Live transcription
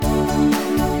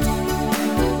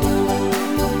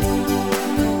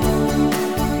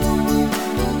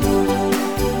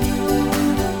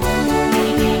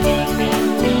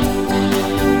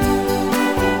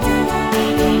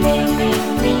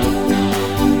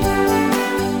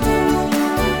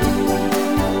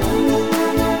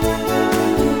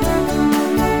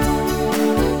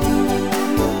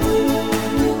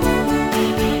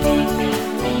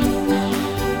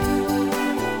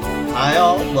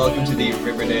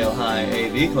Hail High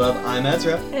AV Club. I'm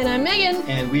Ezra. And I'm Megan.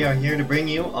 And we are here to bring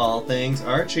you all things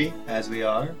Archie, as we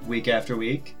are, week after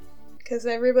week. Because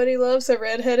everybody loves a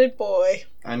red-headed boy.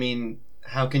 I mean,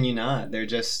 how can you not? They're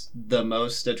just the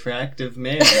most attractive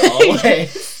men,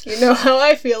 always. You know how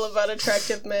I feel about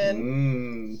attractive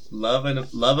men. Love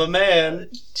a man.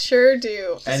 Sure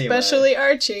do. Anyway. Especially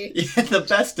Archie. Yeah, the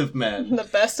best of men. The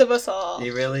best of us all.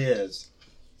 He really is.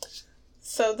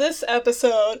 So this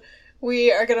episode,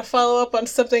 we are going to follow up on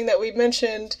something that we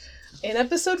mentioned in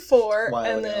episode 4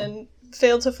 and then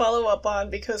failed to follow up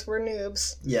on because we're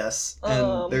noobs. Yes,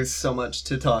 and there's so much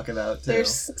to talk about, too.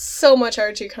 There's so much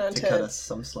Archie content. To cut us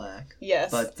some slack. Yes.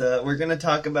 But we're going to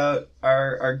talk about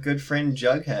our good friend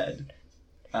Jughead,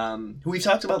 who we've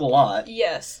talked about a lot.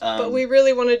 Yes, but we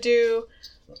really want to do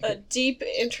a deep,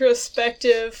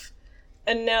 introspective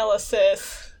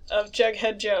analysis of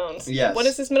Jughead Jones. Yes. What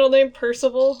is his middle name?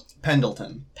 Percival?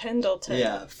 Pendleton. Pendleton.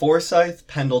 Yeah. Forsyth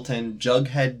Pendleton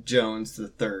Jughead Jones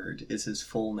III is his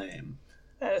full name.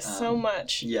 That is so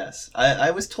much. Yes.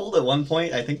 I was told at one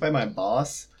point, I think by my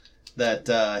boss, that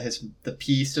the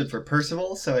P stood for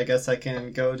Percival, so I guess I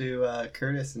can go to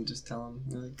Curtis and just tell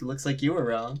him, it looks like you were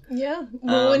wrong. Yeah.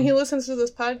 Well, when he listens to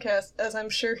this podcast, as I'm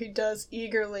sure he does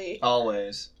eagerly.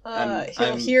 Always.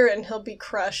 He'll hear it and he'll be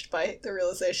crushed by the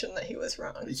realization that he was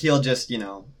wrong. He'll just,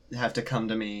 have to come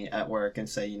to me at work and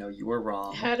say, you were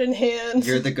wrong. Hat in hand.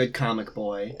 You're the good comic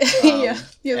boy. Yeah,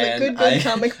 you're the good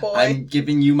comic boy. I'm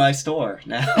giving you my store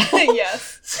now.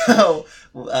 Yes. So,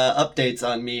 updates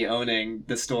on me owning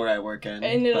the store I work in.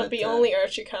 And it'll be only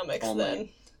Archie Comics then.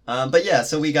 But yeah,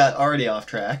 so we got already off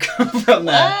track from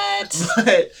that. What?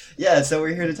 But yeah, so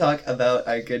we're here to talk about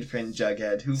our good friend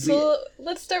Jughead, who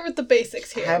let's start with the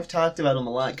basics here. Have talked about him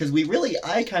a lot, because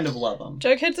I kind of love him.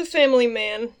 Jughead's a family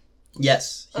man.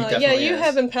 Yes, he definitely you is.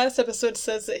 have in past episodes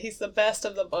says that he's the best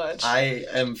of the bunch. I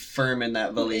am firm in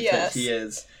that belief that he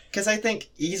is. Because I think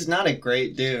he's not a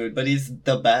great dude, but he's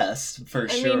the best, for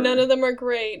sure. I mean, none of them are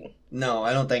great. No,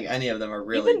 I don't think any of them are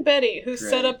really Even Betty, who's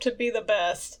set up to be the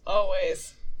best,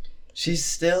 always. She's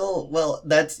still,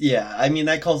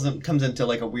 that comes into,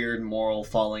 a weird moral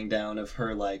falling down of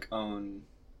her, own,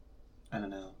 I don't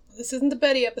know. This isn't the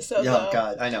Betty episode, though. Oh,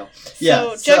 God, I know.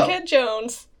 Yeah, so Jughead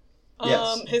Jones,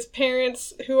 yes. His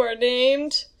parents, who are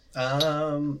named...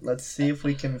 let's see if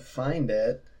we can find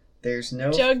it. There's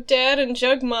no... Jug Dad and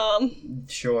Jug Mom.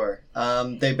 Sure.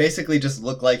 They basically just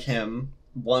look like him.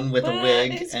 One with a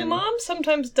wig. His mom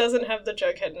sometimes doesn't have the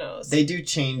Jughead nose. They do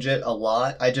change it a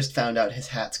lot. I just found out his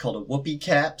hat's called a whoopee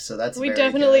cap, so that's We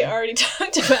definitely already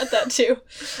talked about that, too.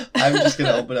 I'm just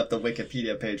going to open up the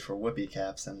Wikipedia page for whoopee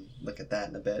caps and look at that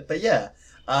in a bit. But yeah,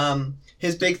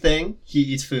 his big thing, he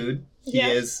eats food. He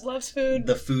loves food.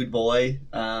 The food boy.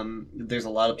 There's a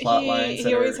lot of plot lines.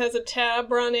 He always has a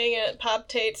tab running at Pop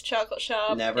Tate's chocolate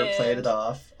shop. Never played it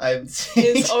off.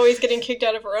 Is always getting kicked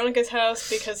out of Veronica's house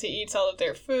because he eats all of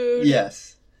their food.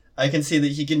 Yes. I can see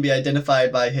that he can be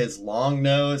identified by his long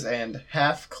nose and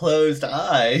half-closed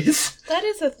eyes. That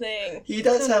is a thing. He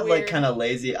does have, kind of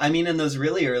lazy... I mean, in those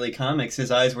really early comics,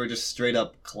 his eyes were just straight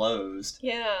up closed.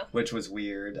 Yeah. Which was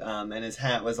weird. And his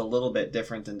hat was a little bit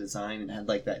different in design and had,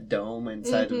 that dome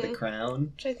inside of the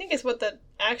crown. Which I think is what the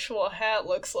actual hat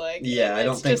looks like. Yeah, I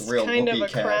don't think real whoopee caps...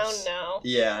 It's just kind of a crown now.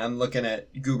 Yeah, I'm looking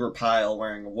at Goober Pyle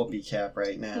wearing a whoopee cap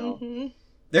right now. Mm-hmm.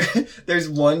 There's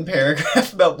one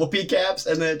paragraph about whoopee caps,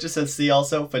 and then it just says, see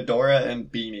also fedora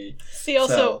and beanie. See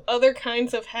also other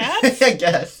kinds of hats? I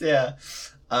guess, yeah.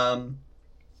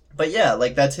 But yeah,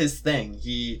 that's his thing.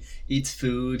 He eats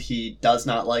food, he does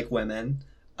not like women.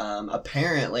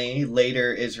 Apparently,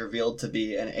 later is revealed to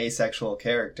be an asexual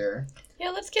character. Yeah,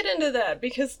 let's get into that,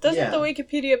 because doesn't the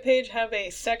Wikipedia page have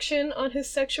a section on his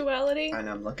sexuality? And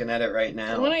I'm looking at it right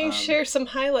now. Why don't you share some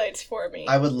highlights for me?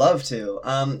 I would love to.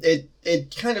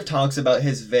 It kind of talks about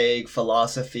his vague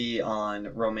philosophy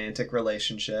on romantic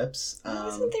relationships.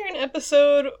 Isn't there an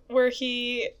episode where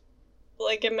he,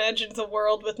 imagines a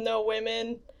world with no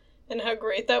women and how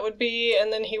great that would be,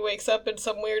 and then he wakes up in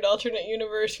some weird alternate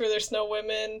universe where there's no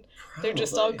women. Probably. They're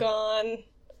just all gone.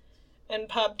 And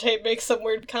Pop Tate makes some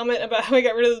weird comment about how he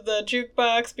got rid of the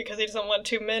jukebox because he doesn't want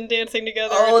two men dancing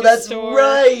together. Oh, that's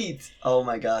right! Oh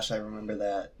my gosh, I remember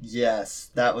that.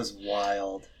 Yes, that was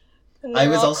wild. And I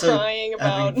was also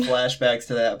having flashbacks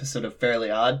to that episode of Fairly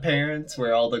Odd Parents,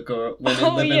 where all the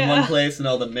women live in one place and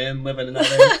all the men live in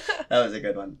another. That was a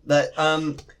good one. But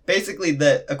basically,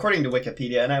 according to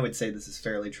Wikipedia, and I would say this is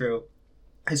fairly true,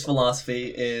 his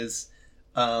philosophy is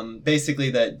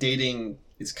basically that dating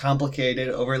is complicated,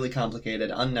 overly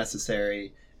complicated,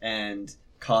 unnecessary, and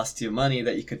costs you money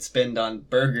that you could spend on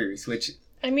burgers, which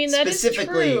I mean, that is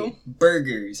specifically, true.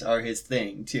 burgers are his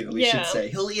thing, too. We should say.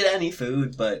 He'll eat any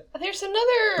food, but there's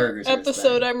another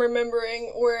episode I'm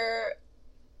remembering where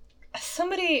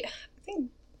somebody, I think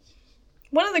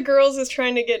one of the girls is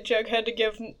trying to get Jughead to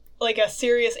give, like, a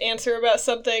serious answer about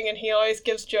something, and he always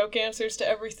gives joke answers to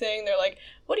everything. They're like,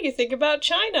 what do you think about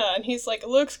China? And he's like, it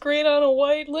looks great on a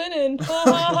white linen. Ha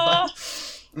ha ha.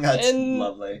 That's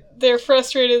lovely. They're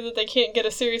frustrated that they can't get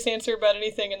a serious answer about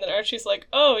anything, and then Archie's like,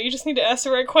 oh, you just need to ask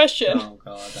the right question. Oh,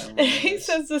 God. And he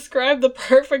says, describe the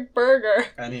perfect burger.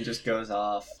 And he just goes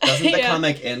off. Doesn't the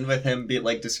comic end with him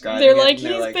describing They're it? Like,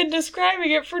 he's been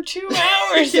describing it for 2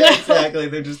 hours now. Exactly.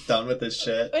 They're just done with this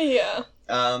shit. Yeah.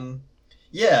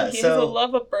 Yeah, he has a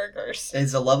love of burgers.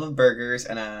 It's a love of burgers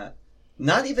and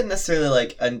not even necessarily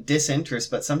like a disinterest,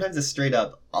 but sometimes a straight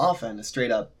up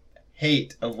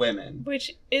hate of women.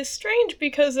 Which is strange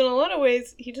because in a lot of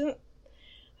ways he doesn't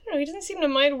seem to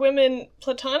mind women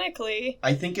platonically.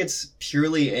 I think it's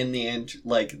purely in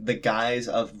the guise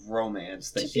of romance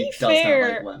that he does not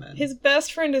like women. His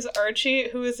best friend is Archie,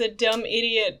 who is a dumb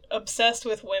idiot obsessed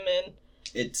with women.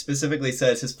 It specifically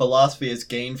says his philosophy is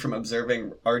gained from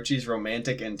observing Archie's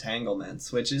romantic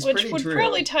entanglements, which is pretty true. Which would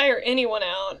probably tire anyone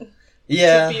out.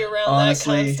 Yeah, to be around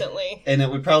honestly, that constantly. And it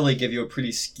would probably give you a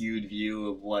pretty skewed view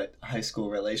of what high school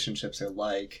relationships are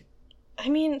like. I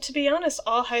mean, to be honest,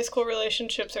 all high school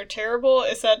relationships are terrible.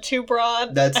 Is that too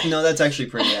broad? That's actually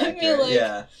pretty accurate.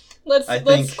 Yeah.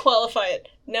 Let's qualify it.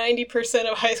 90%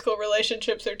 of high school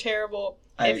relationships are terrible.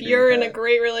 If you're in a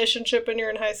great relationship and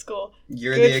you're in high school,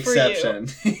 you're the exception.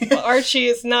 Well, Archie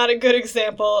is not a good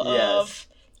example of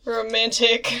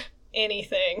romantic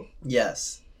anything.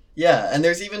 Yes. Yeah, and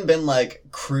there's even been,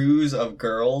 crews of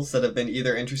girls that have been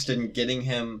either interested in getting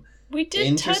him We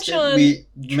did touch on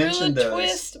mentioned True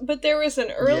Twist, but there was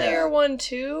an earlier one,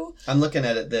 too. I'm looking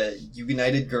at it, the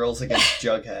United Girls Against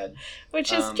Jughead.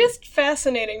 Which is just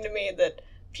fascinating to me, that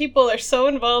people are so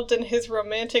involved in his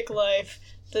romantic life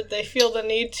that they feel the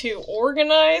need to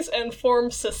organize and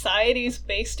form societies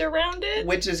based around it.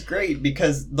 Which is great,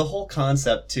 because the whole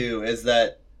concept, too, is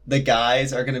that the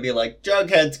guys are going to be like,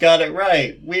 Jughead's got it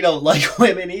right. We don't like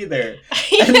women either.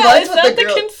 Yeah, is that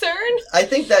the concern? I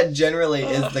think that generally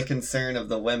is the concern of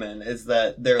the women, is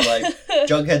that they're like,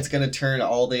 Jughead's going to turn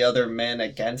all the other men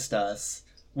against us.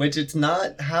 Which it's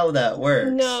not how that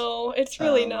works. No, it's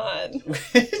really not.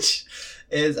 Which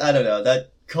is, I don't know,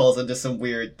 that calls into some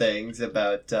weird things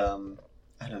about,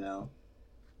 I don't know,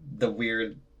 the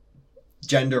weird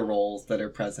gender roles that are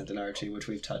present in Archie, which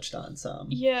we've touched on some.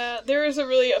 Yeah, there was a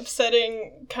really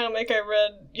upsetting comic I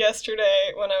read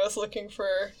yesterday when I was looking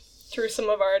through some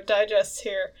of our digests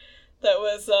here, that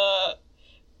was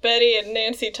Betty and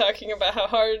Nancy talking about how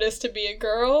hard it is to be a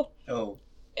girl. Oh.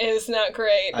 It was not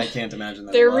great. I can't imagine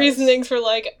that. Their reasonings were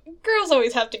like, girls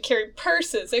always have to carry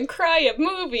purses and cry at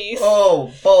movies.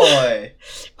 Oh, boy.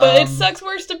 But it sucks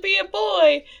worse to be a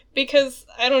boy, because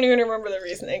I don't even remember the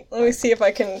reasoning. Let me see if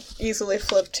I can easily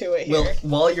flip to it here. Well,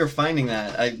 while you're finding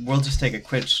that, we'll just take a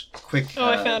quick... Oh,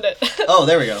 I found it. Oh,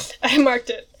 there we go. I marked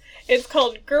it. It's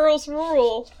called Girls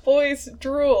Rule, Boys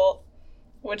Drool,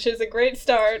 which is a great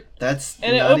start.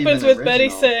 And it opens with Betty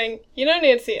saying, you know,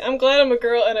 Nancy, I'm glad I'm a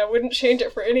girl and I wouldn't change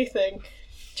it for anything.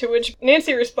 To which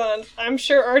Nancy responds, I'm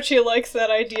sure Archie likes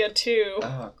that idea too.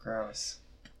 Oh, gross.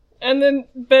 And then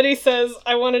Betty says,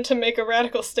 I wanted to make a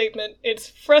radical statement. It's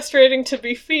frustrating to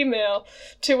be female.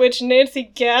 To which Nancy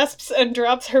gasps and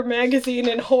drops her magazine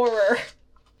in horror.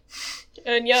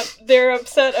 And yep, they're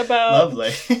upset about...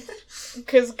 Lovely.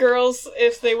 Because girls,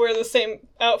 if they wear the same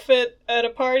outfit at a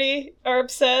party, are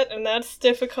upset, and that's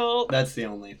difficult. That's the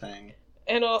only thing.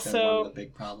 And also... one of the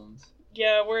big problems.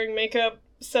 Yeah, wearing makeup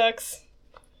sucks.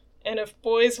 And if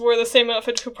boys wore the same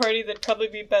outfit to a party, they'd probably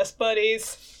be best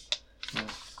buddies. Oh,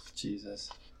 Jesus.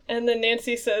 And then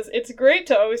Nancy says, it's great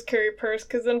to always carry a purse,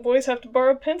 because then boys have to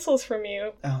borrow pencils from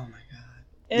you. Oh my god.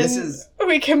 And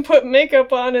we can put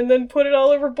makeup on and then put it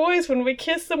all over boys when we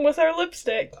kiss them with our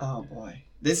lipstick. Oh boy.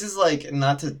 This is like,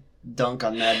 not to dunk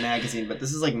on Mad Magazine, but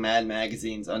this is like Mad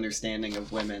Magazine's understanding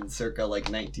of women circa like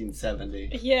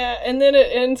 1970. Yeah, and then it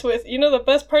ends with, you know, the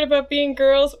best part about being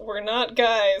girls? We're not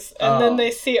guys. And then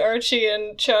they see Archie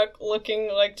and Chuck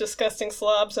looking like disgusting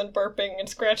slobs and burping and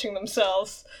scratching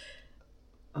themselves.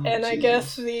 Oh, and geez. I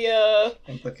guess the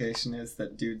implication is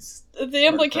that dudes... The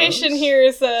implication here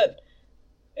is that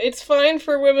it's fine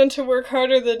for women to work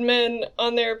harder than men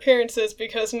on their appearances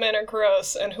because men are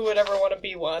gross, and who would ever want to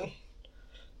be one?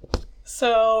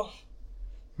 So,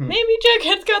 maybe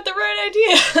Jughead's got the right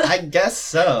idea. I guess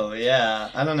so,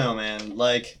 yeah. I don't know, man.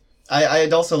 Like,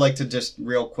 I'd also like to just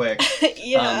real quick...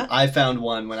 Yeah. I found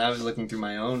one when I was looking through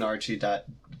my own Archie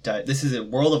This is a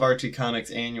World of Archie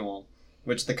Comics annual,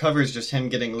 which the cover is just him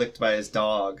getting licked by his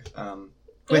dog.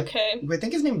 Okay. I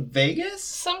think his name Vegas?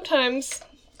 Sometimes.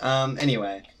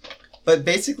 Anyway. But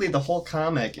basically the whole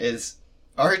comic is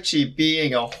Archie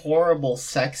being a horrible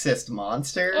sexist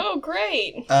monster. Oh,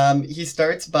 great. He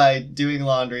starts by doing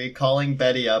laundry, calling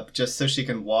Betty up just so she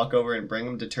can walk over and bring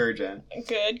him detergent.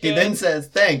 Good. He then says,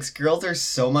 "Thanks, girls are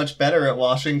so much better at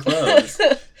washing clothes."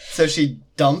 So she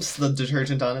dumps the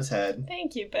detergent on his head.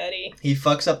 Thank you, Betty. He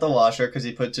fucks up the washer because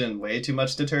he puts in way too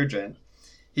much detergent.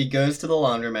 He goes to the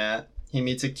laundromat. He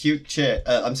meets a new cute chick.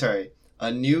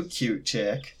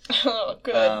 Oh,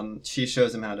 good. She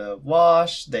shows him how to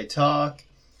wash. They talk.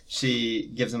 She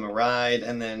gives him a ride,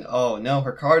 and then, oh no,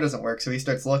 her car doesn't work, so he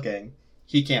starts looking.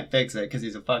 He can't fix it because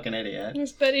he's a fucking idiot.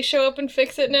 Does Betty show up and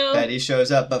fix it now? Betty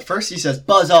shows up, but first he says,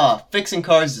 "Buzz off! Fixing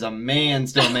cars is a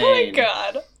man's domain." Oh my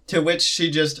god. To which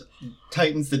she just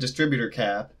tightens the distributor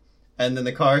cap, and then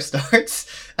the car starts,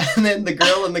 and then the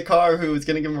girl in the car who was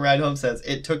going to give him a ride home says,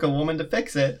 "It took a woman to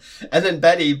fix it," and then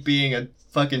Betty, being a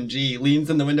fucking G, leans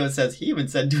in the window and says, "He even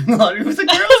said doing laundry was a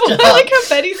girl's job." I like how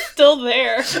Betty's still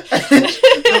there.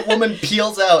 The woman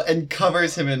peels out and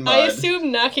covers him in mud. I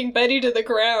assume knocking Betty to the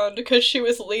ground because she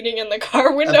was leaning in the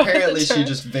car window. Apparently she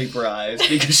just vaporized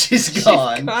because she's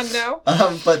gone. She's gone now.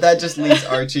 But that just leaves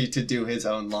Archie to do his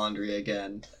own laundry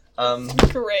again.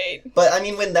 Great. But, I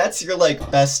mean, when that's your,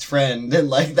 best friend,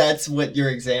 then, that's what your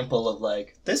example of,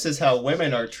 this is how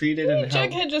women are treated and how...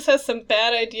 Jughead just has some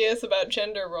bad ideas about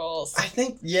gender roles. I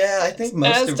think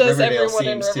most As of does Riverdale everyone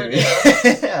seems in to.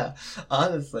 Riverdale. Yeah,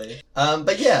 honestly.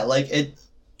 But yeah, it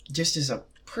just is a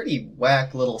pretty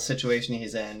whack little situation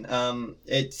he's in.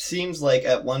 It seems like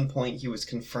at one point he was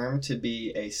confirmed to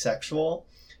be asexual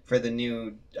for the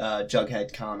new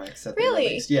Jughead comics that they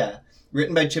released. Yeah.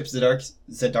 Written by Chip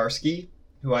Zdarsky,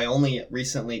 who I only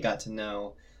recently got to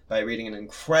know by reading an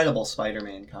incredible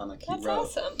Spider-Man comic he wrote.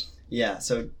 That's awesome. Yeah,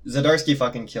 so Zdarsky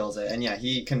fucking kills it. And yeah,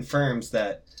 he confirms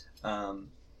that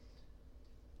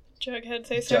Jughead's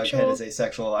asexual? Jughead is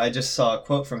asexual. I just saw a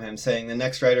quote from him saying the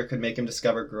next writer could make him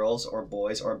discover girls or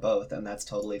boys or both, and that's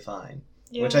totally fine.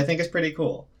 Yeah. Which I think is pretty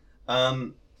cool.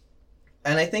 And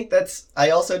I think I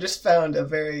also just found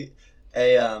a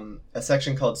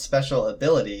section called Special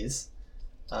Abilities,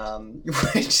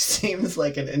 which seems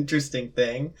like an interesting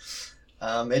thing.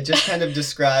 It just kind of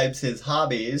describes his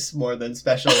hobbies more than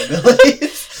special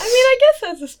abilities. I mean, I guess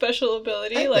that's a special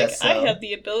ability. I have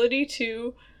the ability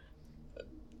to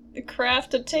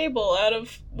craft a table out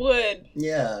of wood.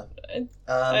 Yeah.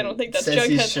 I don't think that's Jughead's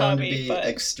hobby. He's shown to be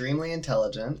extremely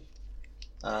intelligent.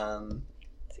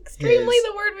 It's extremely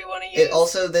the word we want to use. It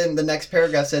also, then, the next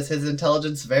paragraph says his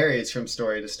intelligence varies from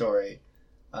story to story.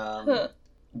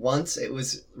 Once it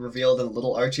was revealed in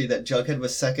Little Archie that Jughead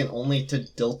was second only to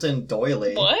Dilton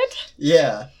Doily. What?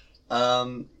 Yeah.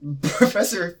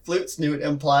 Professor Flutesnoot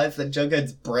implies that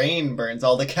Jughead's brain burns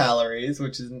all the calories,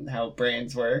 which isn't how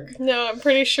brains work. No, I'm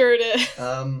pretty sure it is.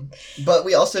 But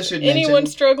we also should mention... Anyone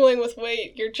struggling with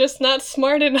weight, you're just not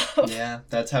smart enough. Yeah,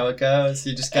 that's how it goes.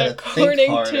 You just gotta think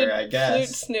harder, I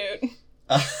guess. Flutesnoot.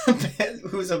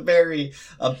 Who's a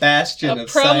bastion of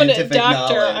scientific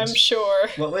doctor, knowledge. I'm sure.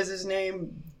 What was his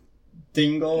name?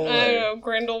 Dingle? I don't know,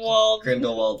 Grindelwald.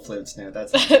 Grindelwald Flutesnoot,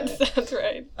 that's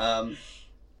right.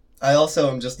 I also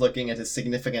am just looking at his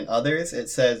significant others. It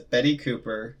says Betty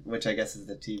Cooper, which I guess is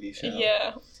the TV show.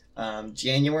 Yeah.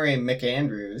 January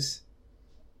McAndrews.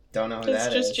 Don't know who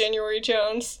that is. It's just January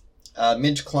Jones.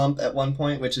 Midge Klump at one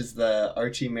point, which is the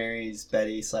Archie marries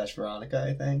Betty / Veronica,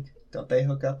 I think. Don't they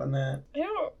hook up on that?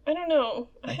 I don't know.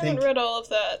 I haven't read all of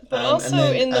that. But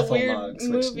also in the Ethel weird Muggs,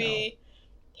 movie,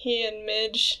 he and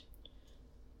Midge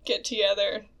get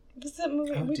together. What's that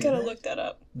movie? We gotta look that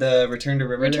up. The Return to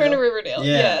Riverdale? Return to Riverdale,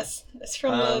 yeah. Yes. It's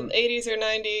from the 80s or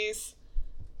 90s.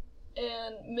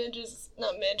 And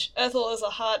Ethel is a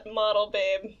hot model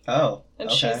babe. Oh, and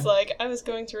she's like, I was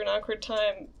going through an awkward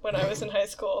time when I was in high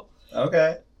school.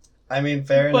 Okay. I mean,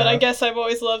 fair enough. But I guess I've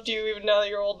always loved you even now that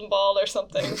you're old and bald or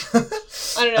something.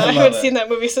 I don't know. I haven't seen that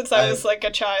movie since I was a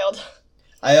child.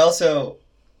 I also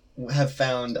have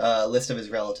found a list of his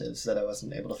relatives that I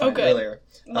wasn't able to find earlier.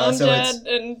 Mom, Dad,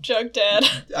 and Jug Dad.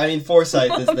 I mean,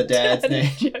 Forsyth is the dad's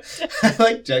name. I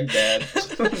like Jug Dad.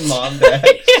 Mom, Dad.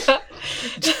 Yeah.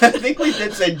 I think we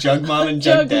did say Jug Mom and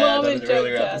Jug Dad in an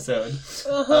earlier episode.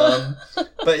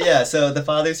 But yeah, so the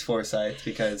father's Forsyth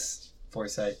because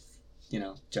Forsyth,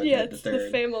 Jughead the third.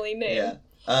 The family name. Yeah.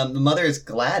 The mother is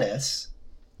Gladys.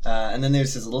 And then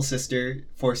there's his little sister,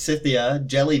 Forsythia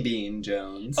Jellybean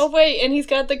Jones. Oh, wait, and he's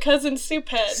got the cousin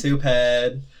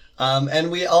Souphead. And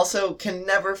we also can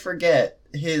never forget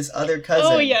his other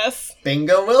cousin. Oh, yes.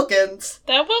 Bingo Wilkins.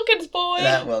 That Wilkins boy.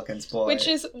 That Wilkins boy. Which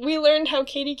is, we learned how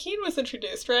Katie Keene was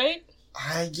introduced, right?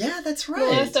 Yeah, that's right. The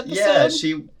last episode. Yeah,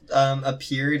 she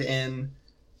appeared in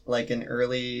like an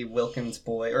early Wilkins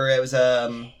boy, or it was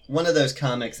one of those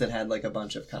comics that had like a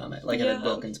bunch of comics, like it had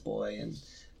Wilkins boy and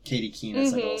Katie Keene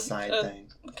as like a little side thing.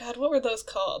 God, what were those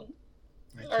called?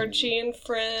 Archie and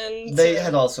Friends. They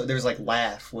had also, there was like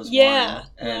Laugh was one,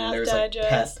 and there was like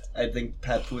Pep. I think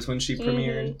Pep was when she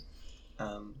premiered.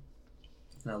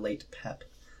 Late Pep.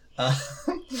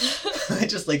 I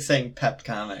just like saying Pep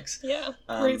comics. Yeah,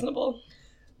 reasonable.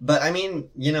 But I mean,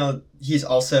 you know, he's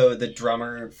also the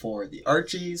drummer for the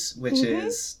Archies, which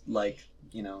is like,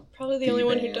 you know, probably the only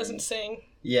one who doesn't sing.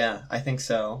 Yeah, I think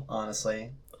so,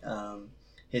 honestly.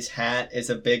 His hat is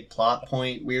a big plot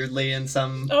point, weirdly, in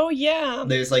some... Oh, yeah.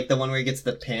 There's, like, the one where he gets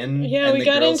the pin. Yeah, we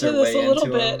got into this a little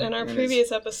bit in our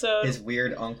previous episode. His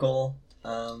weird uncle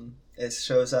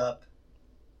shows up.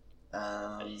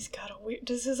 He's got a weird...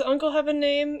 Does his uncle have a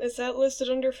name? Is that listed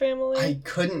under family?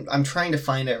 I'm trying to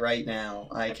find it right now.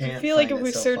 I can't. I feel like if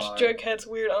we search Jughead's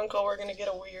weird uncle, we're gonna get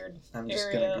a weird I'm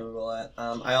just gonna Google it.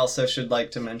 I also should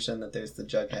like to mention that there's the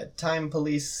Jughead Time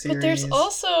Police series. But there's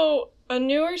also a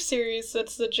newer series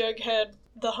that's the Jughead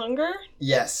The Hunger.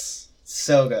 Yes.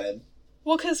 So good.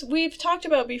 Well, because we've talked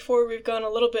about before, we've gone a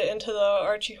little bit into the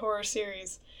Archie horror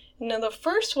series. Now, the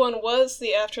first one was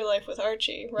The Afterlife with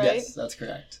Archie, right? Yes, that's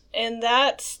correct. And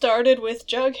that started with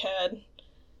Jughead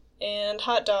and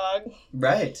Hot Dog.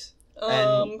 Right.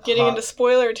 Getting into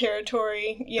spoiler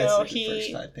territory, you know, the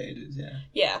first 5 pages, yeah.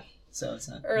 Yeah. So it's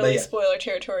not... Early spoiler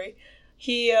territory.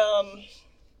 He, I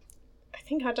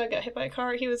think Hot Dog got hit by a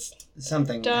car. He was...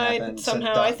 Something died happened.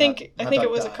 somehow. I think it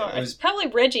was a car. It was probably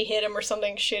Reggie hit him or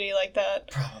something shitty like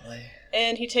that. Probably.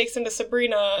 And he takes him to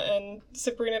Sabrina, and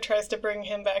Sabrina tries to bring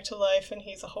him back to life, and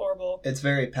he's a horrible... It's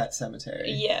very Pet Sematary.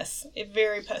 Yes,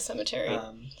 very Pet Sematary.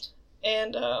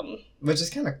 Which is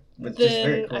kind of... Which is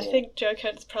very cool. I think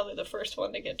Jughead's probably the first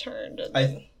one to get turned. And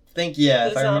I think, yeah,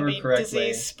 if I remember correctly... The zombie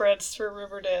disease spreads through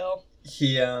Riverdale.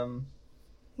 He,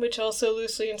 Which also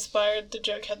loosely inspired the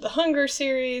Jughead the Hunger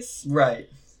series. Right.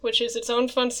 Which is its own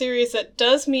fun series that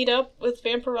does meet up with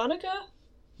Vampironica.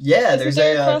 Yeah, there's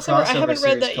a crossover I haven't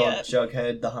read that called yet.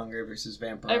 Jughead the Hunger versus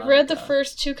Vampironica. I've read the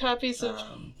first 2 copies of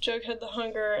Jughead the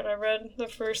Hunger, and I read the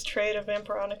first trade of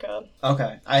Vampironica.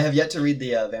 Okay. I have yet to read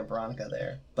the Vampironica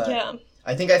there. But yeah.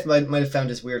 I think I might have found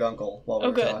his weird uncle while we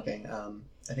were talking.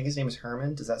 I think his name is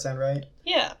Herman. Does that sound right?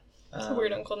 Yeah. It's a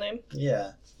weird uncle name.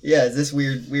 Yeah. Yeah, it's this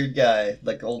weird guy,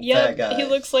 like old fat guy. He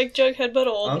looks like Jughead but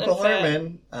old Uncle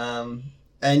and Herman.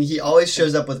 And he always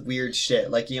shows up with weird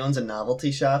shit. Like, he owns a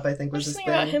novelty shop, I think was his thing.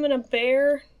 About him and a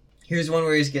bear. Here's one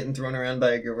where he's getting thrown around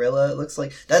by a gorilla, it looks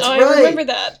like. That's right! I remember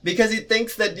that. Because he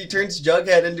thinks that he turns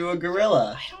Jughead into a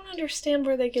gorilla. I don't understand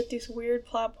where they get these weird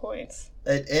plot points.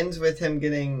 It ends with him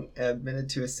getting admitted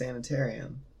to a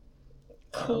sanitarium.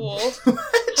 Cool.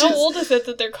 How old is it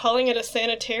that they're calling it a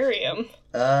sanitarium?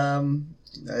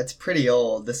 It's pretty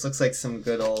old. This looks like some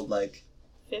good old, like...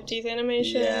 50s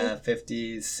animation? Yeah,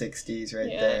 50s, 60s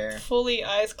there. Fully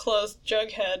eyes closed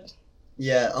Jughead.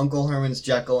 Yeah, Uncle Herman's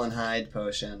Jekyll and Hyde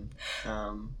potion.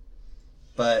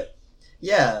 But,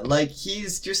 yeah, like,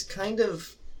 he's just kind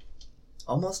of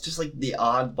almost just like the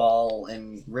oddball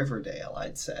in Riverdale,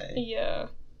 I'd say. Yeah.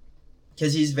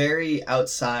 Because he's very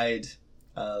outside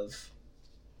of,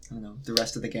 I don't know, the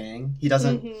rest of the gang. He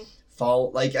doesn't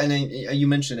fall, like, I know you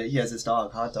mentioned it, he has his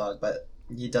dog, Hot Dog, but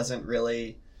he doesn't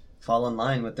really... fall in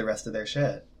line with the rest of their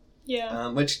shit. Yeah.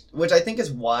 Which I think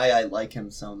is why I like him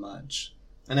so much.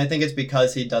 And I think it's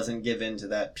because he doesn't give in to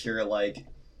that pure, like,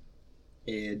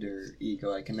 id or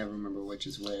ego. I can never remember which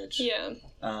is which. Yeah.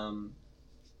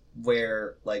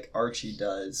 Where, like, Archie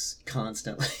does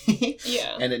constantly.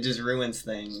 Yeah. And it just ruins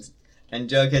things. And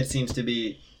Jughead seems to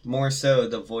be more so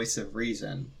the voice of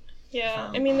reason.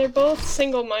 Yeah. I mean, they're both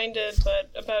single-minded,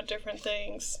 but about different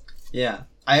things. Yeah.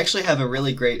 I actually have a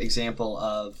really great example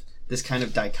of this kind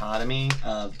of dichotomy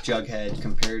of Jughead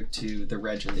compared to the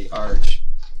Reg and the Arch,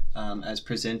 as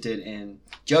presented in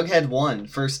Jughead 1,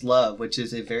 First Love, which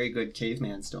is a very good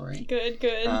caveman story. Good.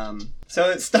 So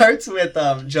it starts with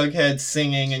Jughead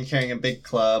singing and carrying a big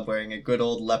club, wearing a good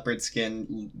old leopard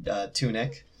skin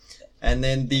tunic. And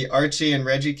then the Archie and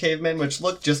Reggie cavemen, which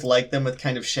look just like them with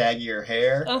kind of shaggier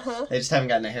hair. They just haven't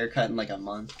gotten a haircut in like a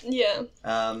month. Yeah.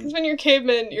 Because when you're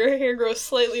cavemen, your hair grows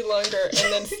slightly longer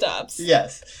and then stops.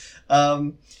 Yes.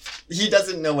 He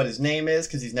doesn't know what his name is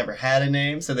because he's never had a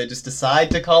name, so they just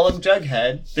decide to call him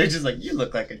Jughead. They're just like, you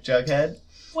look like a Jughead.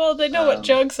 Well, they know what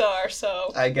jugs are,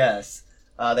 so... I guess.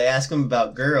 They ask him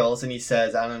about girls, and he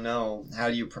says, I don't know, how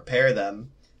do you prepare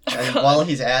them? And while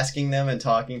he's asking them and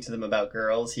talking to them about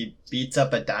girls, he beats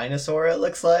up a dinosaur, it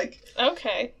looks like.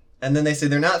 Okay. And then they say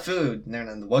they're not food. And they're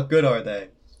not, what good are they?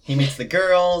 He meets the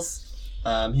girls.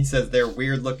 He says they're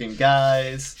weird-looking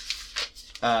guys.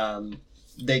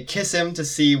 They kiss him to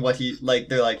see what he... Like,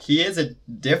 they're like, he is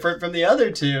different from the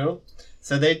other two.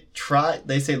 So they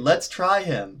say, let's try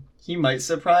him. He might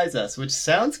surprise us, which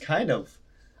sounds kind of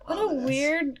What ominous. a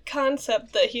weird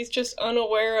concept that he's just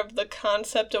unaware of the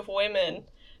concept of women.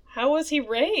 How was he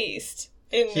raised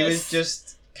in this? He was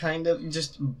just kind of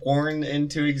just born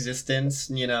into existence,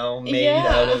 made Yeah.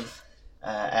 out of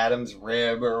Adam's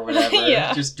rib or whatever.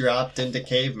 Yeah. Just dropped into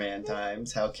caveman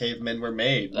times, how cavemen were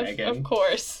made, Megan. Of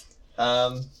course.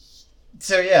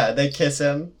 So yeah, they kiss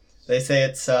him. They say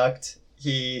it sucked.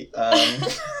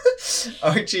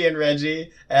 Archie and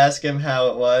Reggie ask him how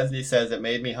it was, and he says it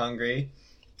made me hungry.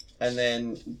 And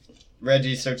then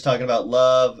Reggie starts talking about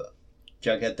love.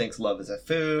 Jughead thinks love is a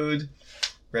food.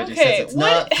 Reggie says it's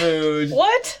not food.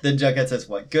 What? Then Jughead says,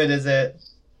 what good is it?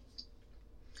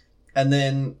 And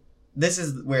then this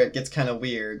is where it gets kind of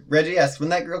weird. Reggie asks, when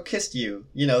that girl kissed you,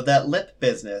 that lip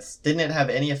business, didn't it have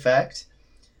any effect?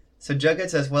 So Jughead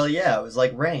says, well, yeah, it was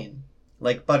like rain.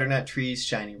 Like butternut trees,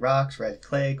 shiny rocks, red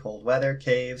clay, cold weather,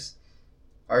 caves.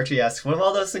 Archie asks, what have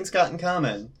all those things got in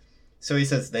common? So he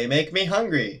says, they make me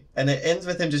hungry. And it ends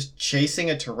with him just chasing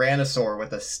a tyrannosaur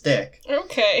with a stick.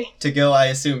 Okay. To go, I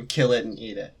assume, kill it and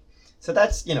eat it. So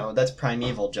that's, that's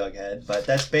primeval Jughead, but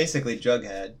that's basically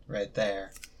Jughead right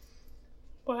there.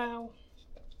 Wow.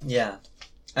 Yeah.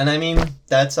 And I mean,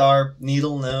 that's our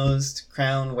needle-nosed,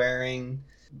 crown-wearing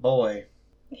boy.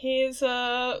 He is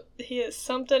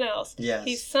something else. Yes.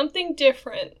 He's something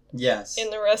different. Yes. In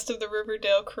the rest of the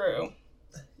Riverdale crew.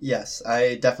 Yes,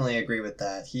 I definitely agree with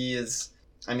that. He is,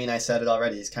 I said it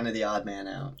already, he's kind of the odd man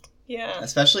out. Yeah.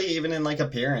 Especially even in,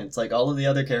 appearance. All of the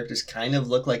other characters kind of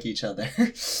look like each other.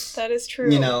 That is true.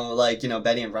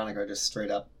 Betty and Veronica are just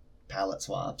straight up palette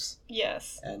swaps.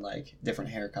 Yes. And, different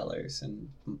hair colors and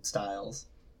styles.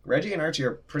 Reggie and Archie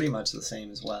are pretty much the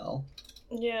same as well.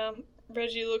 Yeah.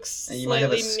 Reggie looks and you slightly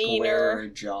might have a square meaner.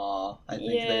 Jaw. I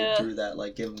think they drew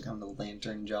that, give him kind of the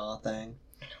lantern jaw thing.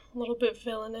 A little bit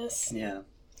villainous. Yeah.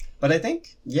 But I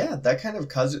think, that kind of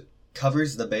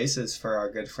covers the basis for our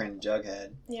good friend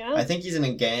Jughead. Yeah? I think he's in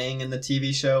a gang in the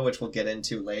TV show, which we'll get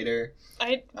into later.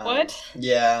 What?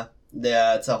 Yeah,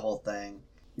 it's a whole thing.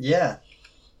 Yeah.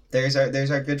 There's our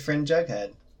good friend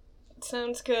Jughead.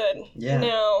 Sounds good. Yeah.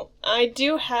 Now, I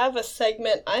do have a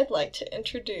segment I'd like to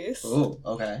introduce. Ooh,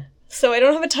 okay. So I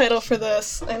don't have a title for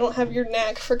this. I don't have your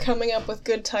knack for coming up with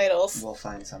good titles. We'll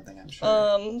find something, I'm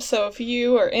sure. So if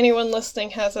you or anyone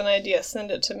listening has an idea,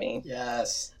 send it to me.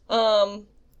 Yes. I'm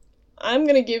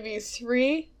gonna give you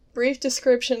 3 brief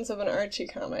descriptions of an Archie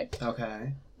comic.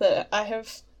 Okay. That I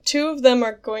have. 2 of them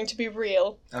are going to be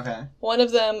real. Okay. 1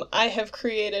 of them I have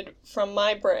created from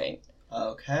my brain.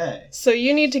 Okay. So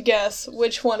you need to guess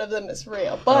which one of them is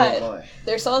real. But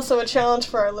there's also a challenge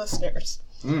for our listeners.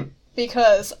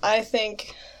 Because I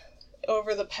think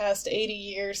over the past 80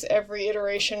 years, every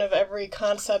iteration of every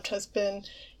concept has been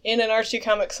in an Archie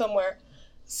comic somewhere.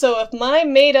 So if my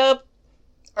made-up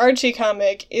Archie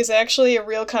comic is actually a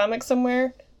real comic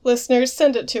somewhere, listeners,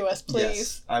 send it to us, please.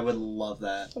 Yes, I would love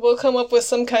that. We'll come up with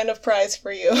some kind of prize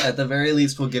for you. At the very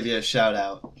least, we'll give you a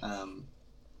shout-out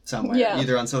somewhere. Yeah.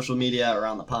 Either on social media or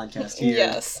on the podcast here.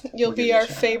 Yes, you'll be our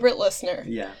favorite listener.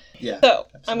 Yeah. So,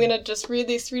 absolutely. I'm going to just read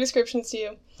these 3 descriptions to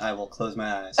you. I will close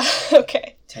my eyes.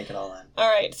 Okay. Take it all in.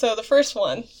 Alright, so the first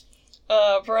one.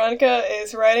 Veronica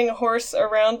is riding a horse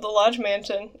around the Lodge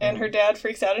Mansion, and her dad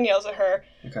freaks out and yells at her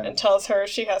and tells her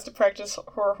she has to practice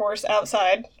her horse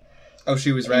outside. Oh,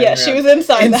 she was riding around? Yeah, she was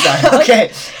inside the house.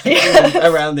 Okay. Yes.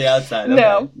 Around the outside. Okay.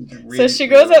 No. So she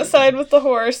goes outside with the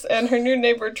horse, and her new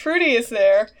neighbor Trudy is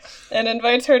there and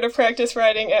invites her to practice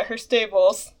riding at her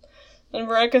stables. And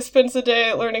Veronica spends the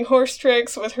day learning horse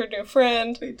tricks with her new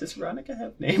friend. Wait, does Veronica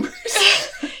have neighbors?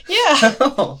 Yeah.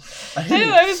 Oh,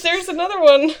 there's another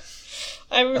one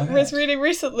I was reading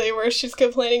recently where she's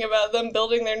complaining about them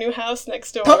building their new house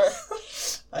next door.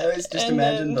 I always just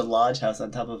imagined the lodge house on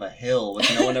top of a hill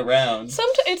with no one around.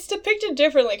 It's depicted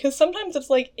differently, because sometimes it's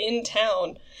in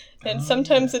town. And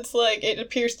sometimes it's it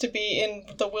appears to be in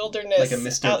the wilderness like a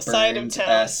Mr. outside Burns of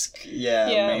town.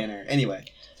 manner. Anyway.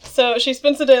 So she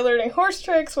spends the day learning horse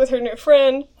tricks with her new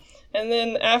friend, and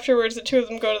then afterwards the 2 of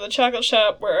them go to the chocolate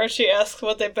shop where Archie asks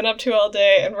what they've been up to all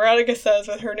day, and Veronica says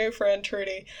with her new friend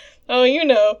Trudy,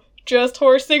 oh, just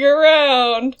horsing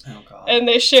around. Oh, God. And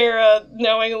they share a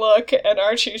knowing look, and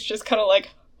Archie's just kind of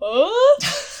oh?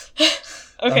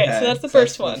 Okay, so that's the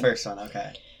first one. The first one,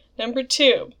 okay. Number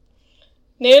 2.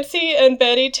 Nancy and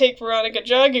Betty take Veronica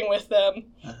jogging with them,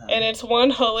 and it's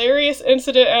one hilarious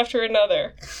incident after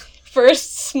another.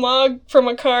 First, smog from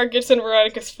a car gets in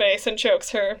Veronica's face and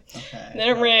chokes her. Okay.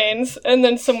 Then it rains, and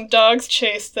then some dogs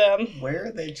chase them. Where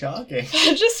are they jogging?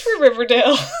 Just for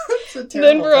Riverdale. That's a terrible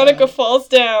Then Veronica time. falls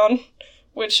down,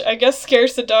 which I guess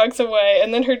scares the dogs away,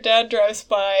 and then her dad drives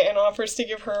by and offers to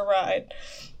give her a ride.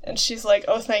 And she's like,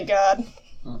 oh, thank God.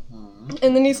 Mm-hmm.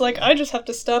 And then he's like, I just have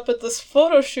to stop at this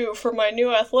photo shoot for my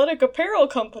new athletic apparel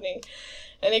company.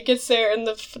 And he gets there, and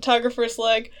the photographer's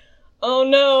like, oh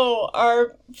no,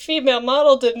 our female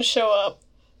model didn't show up.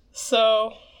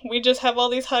 So we just have all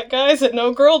these hot guys and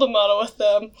no girl to model with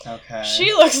them. Okay.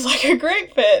 She looks like a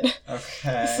great fit.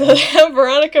 Okay. So they have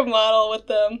Veronica model with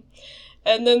them.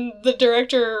 And then the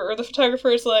director or the photographer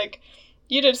is like,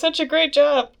 you did such a great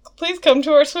job. Please come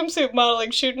to our swimsuit modeling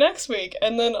shoot next week.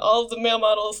 And then all of the male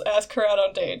models ask her out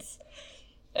on dates.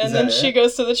 And then she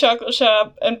goes to the chocolate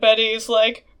shop, and Betty's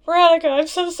like, Veronica, I'm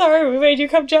so sorry we made you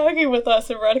come jogging with us.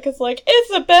 And Veronica's like,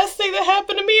 it's the best thing that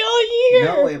happened to me all year.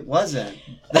 No, it wasn't.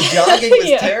 The jogging was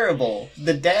Yeah. terrible.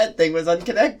 The dad thing was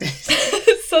unconnected.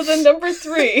 So then number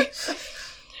 3,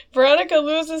 Veronica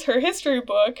loses her history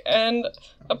book, and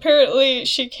apparently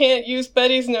she can't use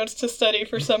Betty's notes to study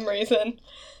for some reason.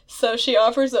 So she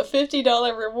offers a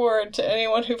 $50 reward to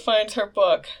anyone who finds her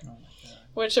book.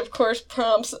 Which, of course,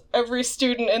 prompts every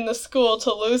student in the school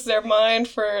to lose their mind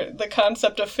for the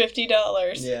concept of $50.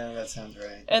 Yeah, that sounds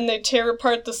right. And they tear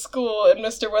apart the school, and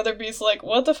Mr. Weatherby's like,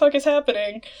 what the fuck is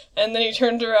happening? And then he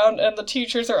turns around, and the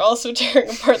teachers are also tearing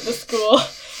apart the school.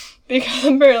 Because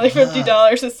apparently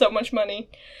 $50 is so much money.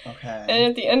 Okay. And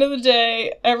at the end of the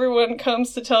day, everyone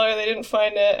comes to tell her they didn't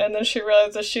find it, and then she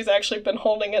realizes she's actually been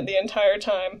holding it the entire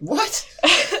time. What?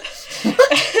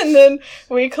 And then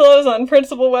we close on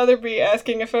Principal Weatherby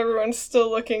asking if everyone's still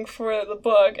looking for the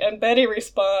book, and Betty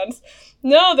responds,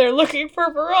 no, they're looking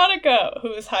for Veronica,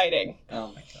 who is hiding. Oh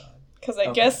my god. Because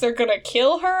I guess they're gonna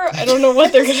kill her? I don't know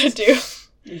what they're gonna do.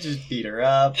 You just beat her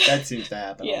up. That seems to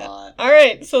happen a lot.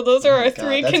 Alright, so those are Oh our my God,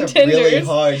 3 that's contenders. a really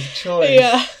hard choice.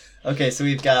 Yeah. Okay, so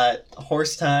we've got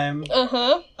horse time,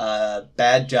 Uh-huh.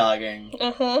 bad jogging,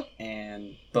 Uh-huh.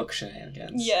 and book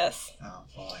shenanigans. Yes. Oh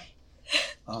boy.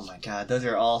 Oh my god, those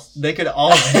are all. They could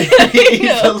all very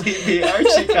easily be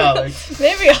Archie comics.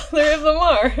 Maybe all 3 of them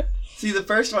are. See, the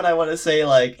first one I want to say,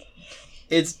 like,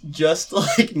 it's just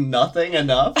like nothing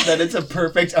enough that it's a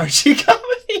perfect Archie comic.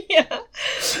 Yeah.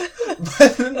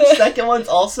 But then the second one's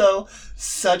also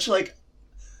such like.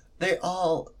 They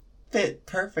all fit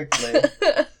perfectly.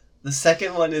 The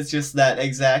second one is just that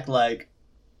exact, like,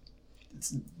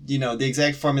 you know, the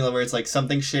exact formula where it's like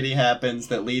something shitty happens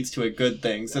that leads to a good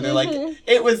thing. So they're like,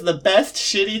 it was the best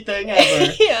shitty thing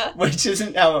ever. Yeah. Which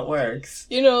isn't how it works.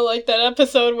 You know, like that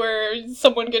episode where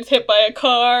someone gets hit by a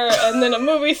car and then a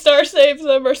movie star saves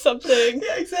them or something.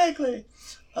 Yeah, exactly.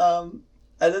 And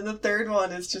then the third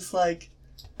one is just like,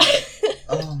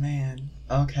 oh man,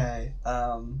 okay.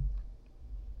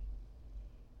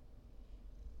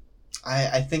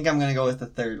 I think I'm gonna go with the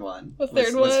third one. The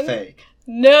third was one? fake.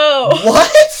 No.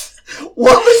 What?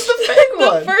 What was the fake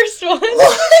one? The first one.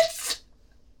 What?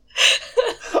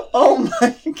 Oh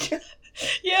my god.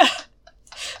 Yeah.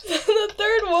 The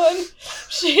third one,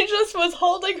 she just was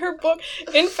holding her book,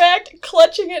 in fact,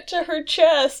 clutching it to her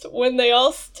chest when they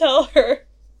all tell her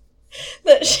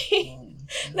that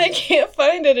they can't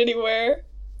find it anywhere.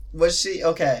 Was she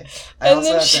okay? And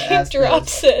then she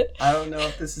drops it. I don't know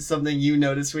if this is something you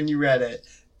noticed when you read it.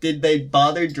 Did they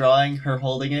bother drawing her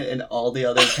holding it in all the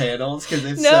other panels? Because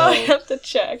if No, so, I have to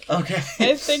check. okay.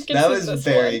 I think it's that in was this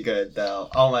very one. good, though.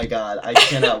 Oh my god, I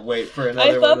cannot wait for another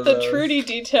I one thought of the those. Trudy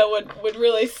detail would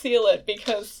really seal it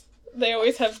because they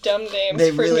always have dumb names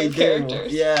They for really new do.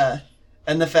 characters. Yeah.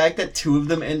 And the fact that 2 of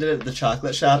them ended at the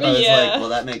chocolate shop, I was Yeah. like, well,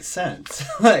 that makes sense.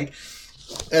 Like,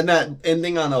 and that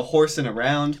ending on a horse and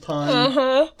around pun.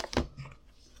 Uh-huh.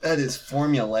 That is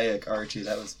formulaic, Archie.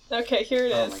 That was. Okay, here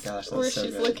it is. Oh my gosh, that where was so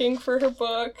she's good. looking for her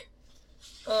book.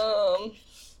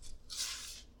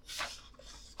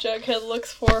 Jughead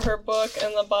looks for her book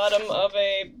in the bottom of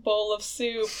a bowl of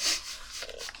soup.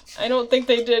 I don't think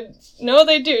they did. No,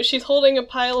 they do. She's holding a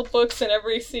pile of books in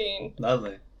every scene.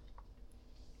 Lovely.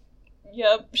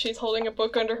 Yep, she's holding a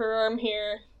book under her arm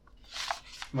here.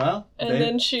 Well, And they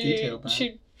then detailed that.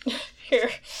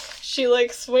 she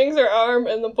like swings her arm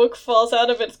and the book falls out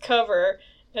of its cover.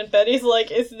 And Betty's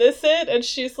like, is this it? And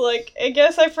she's like, I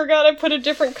guess I forgot I put a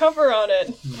different cover on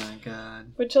it. Oh my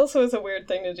god. Which also is a weird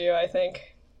thing to do, I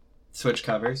think. Switch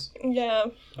covers. Yeah,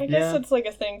 I guess Yeah. it's like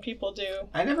a thing people do.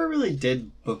 I never really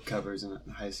did book covers in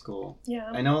high school.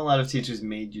 Yeah. I know a lot of teachers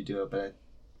made you do it, but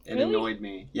it Really? annoyed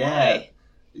me. Yeah. Why?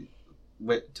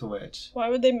 To which? Why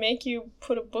would they make you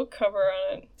put a book cover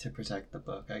on it? To protect the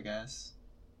book, I guess.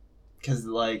 Because,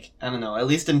 like, I don't know, at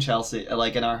least in Chelsea,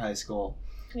 like in our high school,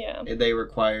 Yeah. they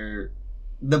require...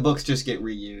 The books just get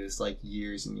reused, like,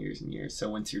 years and years and years. So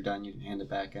once you're done, you hand it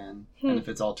back in. And if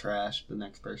it's all trash, the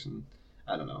next person...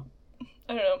 I don't know.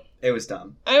 It was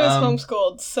dumb. I was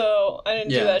homeschooled, so I didn't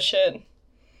do that shit.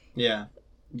 Yeah.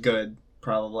 Good,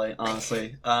 probably,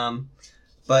 honestly.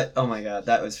 But, oh my god,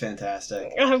 that was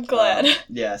fantastic. I'm glad.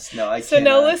 Yes, no, I can't. So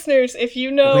now, listeners, if you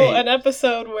know an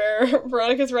episode where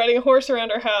Veronica's riding a horse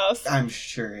around her house... I'm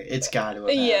sure. It's got to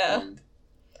have happened.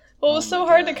 Well, it was so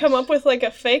hard to come up with, like,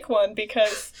 a fake one,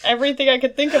 because everything I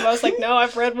could think of, I was like, no,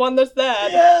 I've read one that's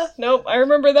that. Yeah. Nope, I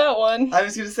remember that one. I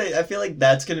was going to say, I feel like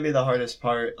that's going to be the hardest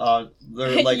part,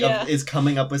 is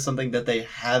coming up with something that they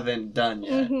haven't done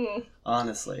yet,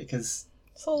 honestly, because...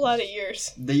 It's a lot of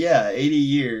years. 80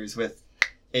 years with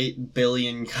 8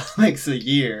 billion comics a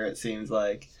year, it seems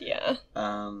like. Yeah.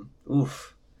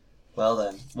 Oof. Well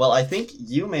then. Well, I think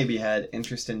you maybe had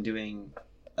interest in doing...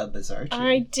 a Bizarchie.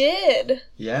 I did.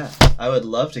 Yeah, I would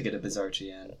love to get a Bizarchie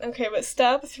in. Okay, but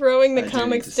stop throwing the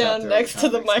comics down next to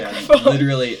the microphone.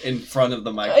 Literally in front of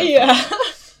the microphone. Yeah.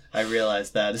 I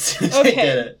realized that as soon as I did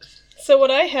it. So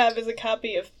what I have is a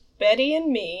copy of Betty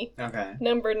and Me. Okay.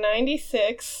 Number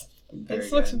 96.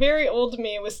 This looks very old to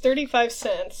me. It was 35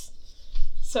 cents.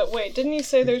 So, wait, didn't you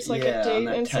say there's like a date on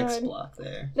that inside? text block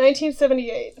there.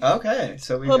 1978. Okay,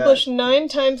 so we published 9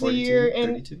 times 42, a year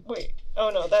and 32? Wait. Oh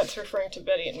no, that's referring to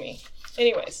Betty and Me.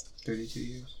 Anyways. 32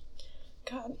 years.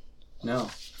 God.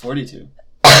 No, 42.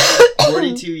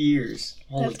 42 years.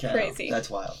 Holy cow. Crazy. That's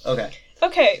wild. Okay.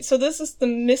 Okay, so this is The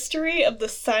Mystery of the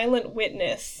Silent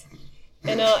Witness.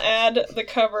 And I'll add the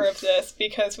cover of this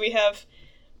because we have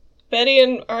Betty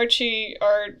and Archie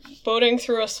are boating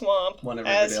through a swamp,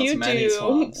 as you do.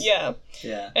 Swamps. Yeah.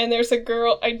 Yeah. And there's a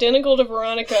girl identical to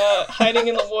Veronica hiding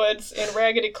in the woods in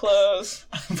raggedy clothes.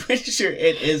 I'm pretty sure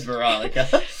it is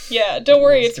Veronica. Yeah, don't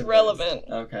worry, it's relevant.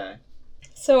 Okay.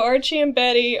 So Archie and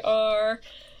Betty are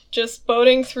just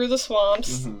boating through the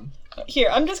swamps. Here,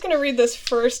 I'm just going to read this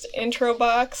first intro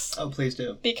box. Oh, please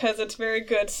do. Because it's very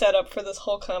good setup for this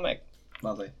whole comic.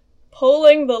 Lovely.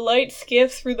 Poling the light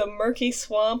skiff through the murky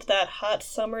swamp that hot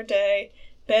summer day,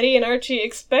 Betty and Archie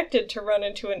expected to run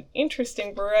into an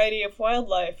interesting variety of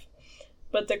wildlife.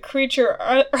 But the creature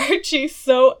Archie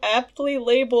so aptly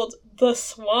labeled the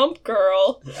Swamp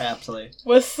Girl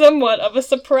was somewhat of a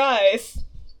surprise.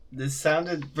 This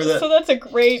sounded... So that's a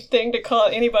great thing to call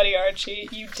anybody Archie,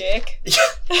 you dick.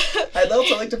 I'd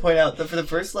also like to point out that for the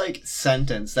first,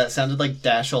 sentence, that sounded like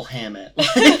Dashiell Hammett.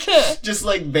 Just,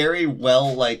 very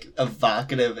well,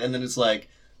 evocative, and then it's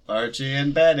Archie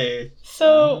and Betty.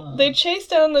 So, they chase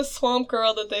down this swamp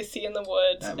girl that they see in the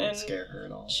woods. That won't scare her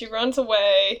at all. She runs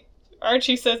away.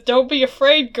 Archie says, "Don't be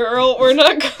afraid, girl. We're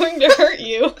not going to hurt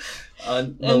you."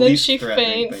 And then she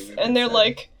faints, and they're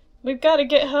like... We've got to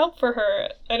get help for her.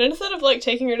 And instead of,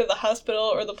 taking her to the hospital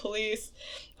or the police,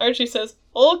 Archie says,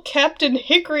 "Old Captain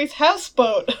Hickory's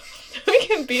houseboat. We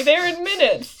can be there in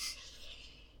minutes."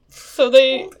 So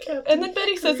they... And then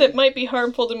Betty says it might be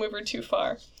harmful to move her too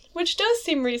far. Which does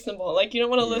seem reasonable. You don't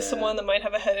want to lift someone that might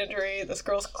have a head injury. This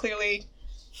girl's clearly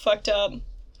fucked up.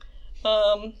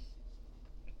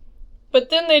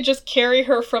 But then they just carry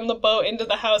her from the boat into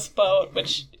the houseboat,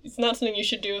 which is not something you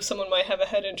should do if someone might have a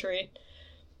head injury.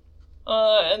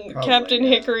 And probably, Captain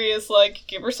Hickory is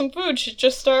give her some food, she's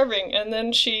just starving, and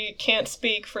then she can't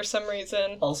speak for some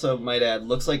reason. Also, might add,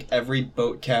 looks like every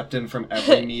boat captain from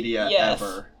every media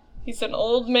ever. He's an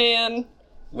old man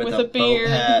with a beard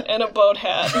and a boat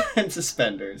hat. And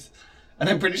suspenders. And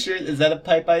I'm pretty sure, is that a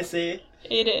pipe I see?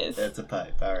 It is. It's a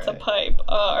pipe, alright. It's a pipe.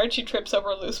 Archie trips over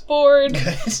a loose board.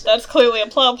 That's clearly a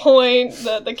plot point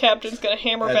that the captain's gonna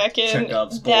hammer back in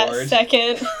that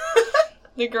second.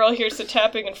 The girl hears the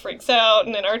tapping and freaks out,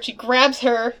 and then Archie grabs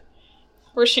her,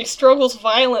 where she struggles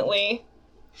violently.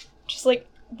 Just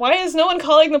why is no one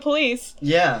calling the police?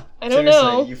 Yeah. I don't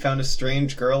know. You found a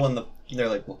strange girl and they're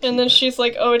like, well, and then she's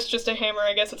like, "Oh, it's just a hammer,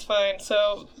 I guess it's fine."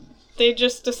 So they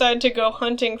just decide to go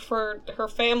hunting for her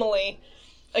family,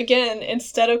 again,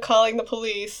 instead of calling the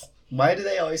police. Why do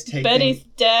they always take Betty's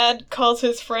dad calls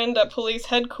his friend at police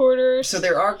headquarters. So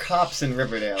there are cops in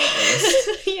Riverdale, at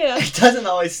least. Yeah. It doesn't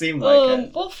always seem like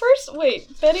it. Well, first,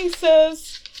 wait. Betty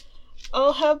says,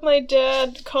 "I'll have my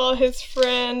dad call his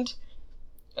friend,"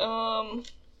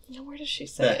 where does she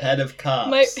say The head of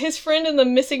cops. His friend in the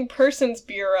Missing Persons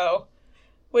Bureau,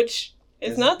 which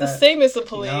is not the same as the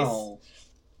police. No.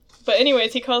 But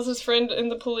anyways, he calls his friend in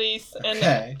the police,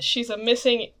 and she's a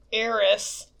missing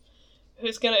heiress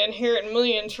who's going to inherit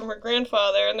millions from her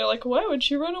grandfather, and they're like, "Why would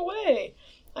she run away?"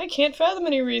 I can't fathom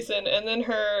any reason. And then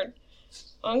her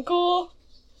uncle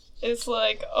is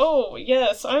like, oh,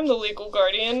 yes, I'm the legal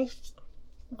guardian.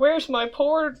 Where's my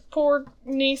poor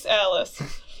niece Alice?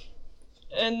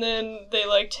 And then they,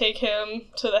 like, take him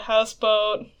to the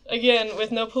houseboat, again,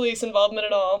 with no police involvement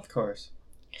at all. Of course.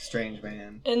 Strange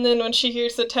man. And then when she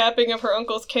hears the tapping of her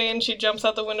uncle's cane, she jumps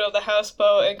out the window of the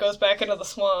houseboat and goes back into the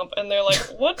swamp. And they're like,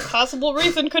 what possible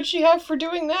reason could she have for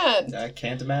doing that? I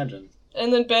can't imagine.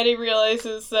 And then Betty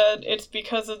realizes that it's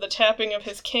because of the tapping of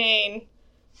his cane,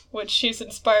 which she's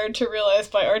inspired to realize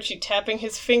by Archie tapping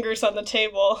his fingers on the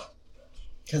table.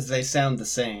 Because they sound the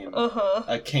same. Uh-huh.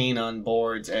 A cane on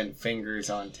boards and fingers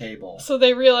on table. So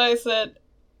they realize that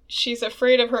she's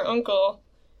afraid of her uncle,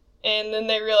 and then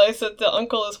they realize that the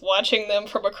uncle is watching them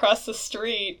from across the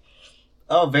street.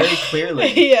 Oh, very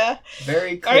clearly. Yeah.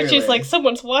 Very clearly. Archie's like,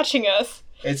 someone's watching us.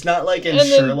 It's not like in and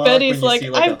Sherlock. And then Betty's when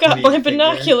you like, see, I've got my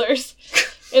binoculars.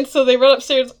 And so they run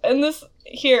upstairs, and this,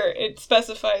 here, it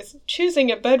specifies,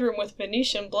 choosing a bedroom with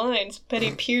Venetian blinds,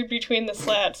 Betty peered between the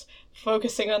slats,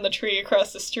 focusing on the tree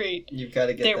across the street. You've got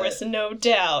to get There that. was no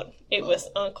doubt. It was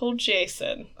Uncle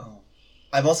Jason. Oh.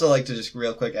 I've also like to just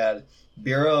real quick add,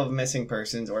 Bureau of Missing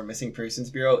Persons, or Missing Persons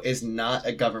Bureau, is not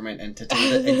a government entity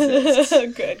that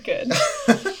exists. Good.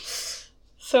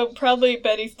 So probably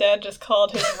Betty's dad just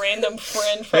called his random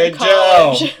friend from Hey,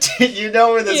 college. Joe, you know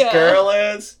where this girl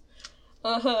is?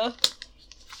 Uh-huh.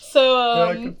 So,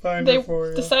 I can find they her for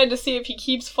you. decide to see if he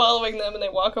keeps following them, and they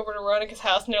walk over to Veronica's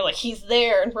house, and they're like, he's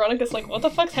there, and Veronica's like, what the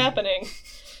fuck's happening?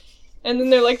 And then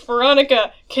they're like,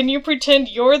 Veronica, can you pretend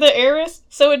you're the heiress?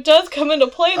 So it does come into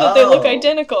play that they look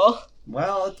identical.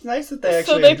 Well, it's nice that they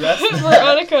actually So they address put that.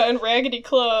 Veronica in raggedy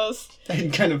clothes.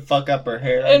 And kind of fuck up her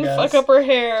hair, And I guess. fuck up her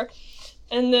hair.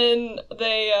 And then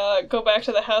they go back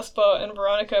to the houseboat, and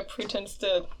Veronica pretends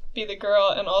to be the girl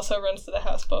and also runs to the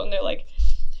houseboat. And they're like,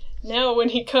 now when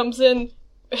he comes in,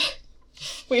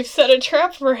 we've set a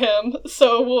trap for him,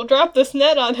 so we'll drop this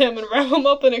net on him and wrap him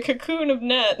up in a cocoon of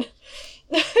net.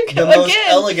 The most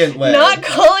elegant way. Not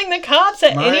calling the cops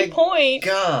at My any point.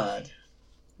 God.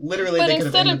 Literally, But they could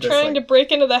instead have of ended trying this, to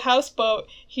break into the houseboat,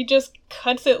 he just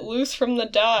cuts it loose from the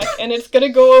dock, and it's gonna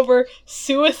go over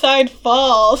Suicide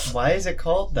Falls. Why is it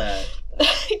called that?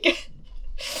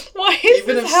 Why is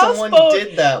Even this if someone houseboat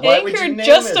did that, why would you anchored name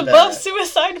just it above that?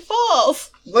 Suicide Falls?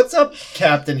 What's up,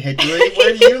 Captain Hickory?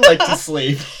 Where do you like to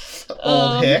sleep,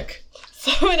 old Hick?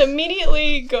 So it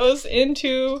immediately goes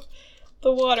into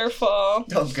the waterfall.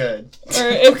 Oh, good.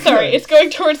 It's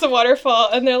going towards the waterfall,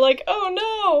 and they're like, oh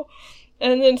no!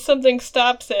 And then something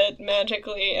stops it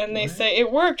magically, and they say,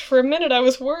 it worked. For a minute, I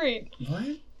was worried.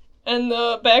 What? And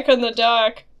back on the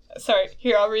dock,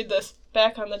 here, I'll read this.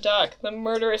 Back on the dock, the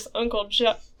murderous Uncle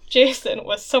Jason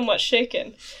was somewhat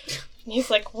shaken. And he's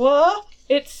like, what?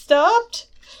 It stopped?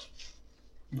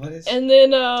 What is... And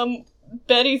then,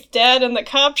 Betty's dad and the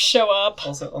cops show up.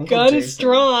 Also, Uncle guns Jason.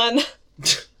 drawn.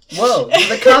 Whoa,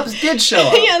 the cops did show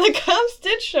up. Yeah, the cops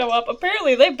did show up.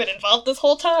 Apparently, they've been involved this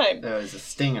whole time. That was a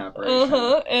sting operation.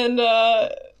 And,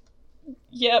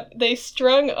 they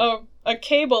strung a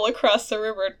cable across the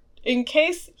river. In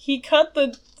case he cut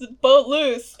the boat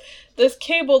loose, this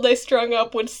cable they strung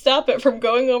up would stop it from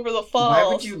going over the falls. Why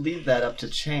would you leave that up to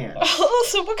chance?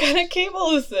 Also, what kind of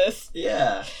cable is this?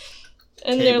 Yeah.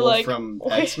 And Cable they're like, from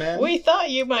X-Men? We thought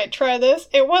you might try this.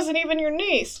 It wasn't even your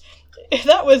niece.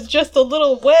 That was just a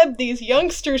little web these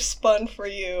youngsters spun for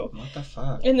you. What the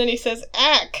fuck? And then he says,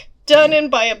 ack, done in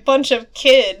by a bunch of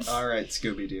kids. Alright,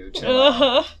 Scooby-Doo, chill out.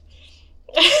 Uh-huh.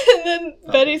 And then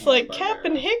Betty's like, Hanna-Barbera.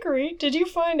 Captain Hickory, did you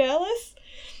find Alice?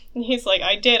 And he's like,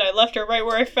 I did. I left her right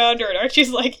where I found her. And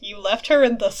Archie's like, you left her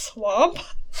in the swamp?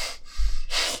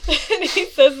 And he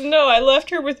says, no, I left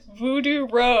her with Voodoo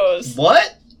Rose.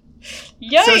 What?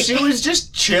 Yikes! So she was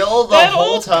just chill the that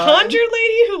whole old time? conjure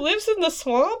lady who lives in the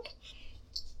swamp?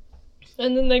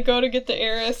 And then they go to get the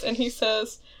heiress, and he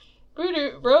says,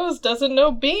 Voodoo Rose doesn't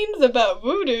know beans about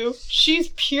voodoo. She's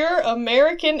pure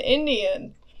American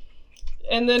Indian.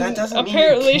 And then That doesn't mean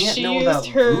apparently you can't she know used about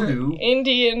her voodoo.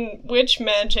 Indian witch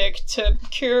magic to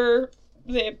cure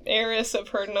the heiress of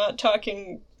her not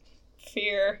talking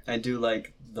fear. I do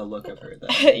like the look of her, though.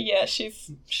 Yeah,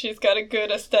 she's got a good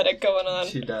aesthetic going on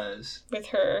She does. with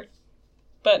her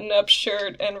button-up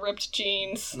shirt and ripped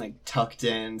jeans. Like, tucked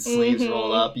in, sleeves Mhm.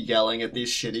 rolled up, yelling at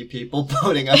these shitty people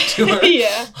boating up to her.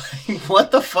 Yeah. Like,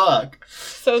 what the fuck?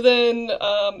 So then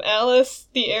Alice,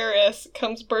 the heiress,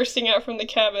 comes bursting out from the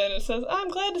cabin and says, I'm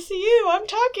glad to see you. I'm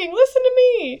talking. Listen to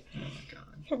me. Oh my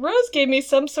god. Rose gave me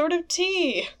some sort of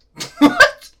tea.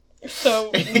 What? So,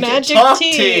 You can magic talk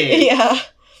tea. tea. Yeah.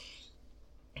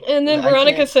 And then I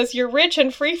Veronica can't- says, you're rich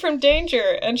and free from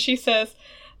danger. And she says,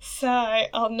 Sigh,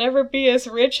 I'll never be as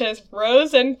rich as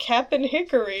Rose and Cap'n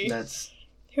Hickory. That's...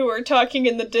 Who are talking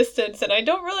in the distance, and I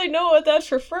don't really know what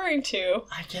that's referring to.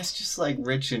 I guess just, like,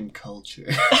 rich in culture.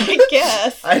 I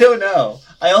guess. I don't know.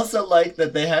 I also like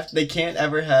that they can't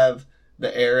ever have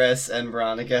the heiress and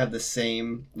Veronica have the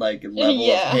same, like, level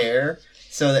of hair.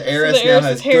 So the heiress now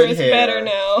has hair good is hair, better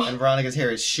now. and Veronica's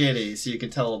hair is shitty, so you can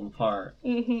tell them apart.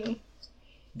 Mm-hmm.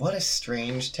 What a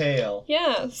strange tale.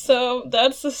 Yeah, so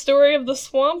that's the story of the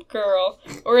Swamp Girl,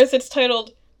 or as it's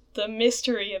titled, The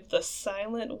Mystery of the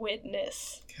Silent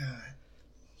Witness. God.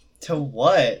 To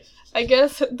what? I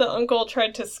guess the uncle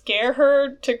tried to scare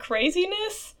her to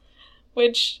craziness,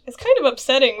 which is kind of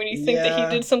upsetting when you think that he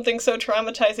did something so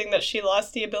traumatizing that she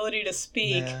lost the ability to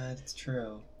speak. Yeah, it's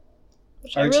true.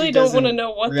 Which I really don't want to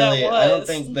know what that was. I don't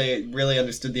think they really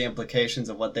understood the implications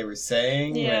of what they were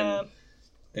saying when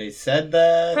they said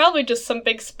that. Probably just some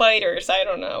big spiders, I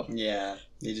don't know. Yeah,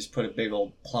 they just put a big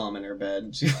old plum in her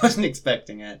bed. She wasn't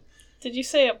expecting it. Did you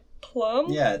say a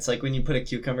plum? Yeah, it's like when you put a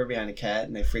cucumber behind a cat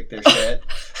and they freak their shit.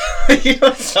 You know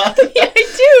what I'm talking about? Yeah,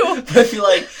 I do! But if you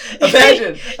like,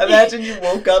 imagine you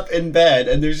woke up in bed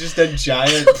and there's just a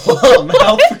giant plum.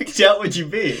 How freaked out would you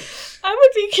be? I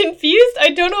would be confused. I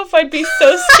don't know if I'd be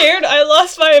so scared I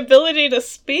lost my ability to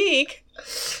speak.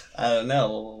 I don't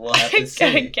know. We'll have to see.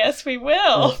 I guess we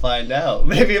will. We'll find out.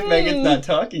 Maybe if Megan's not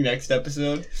talking next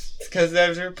episode, it's because they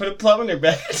ever put a plum in her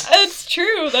bed. It's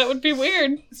true. That would be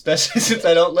weird. Especially since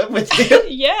I don't live with you.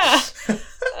 Yeah.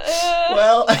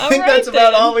 Well, I think that's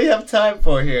about all we have time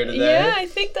for here today. Yeah, I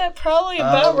think that probably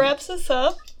about wraps us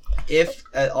up. If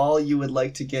at all you would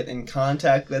like to get in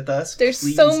contact with us,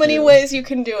 there's so many ways you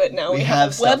can do it now. We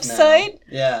have a website. Now.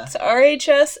 Yeah. It's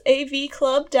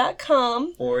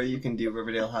rhsavclub.com. Or you can do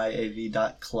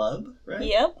riverdalehighav.club, right?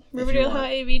 Yep.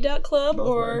 riverdalehighav.club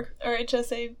or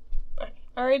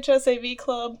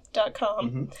rhsavclub.com.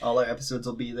 Mm-hmm. All our episodes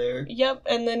will be there. Yep,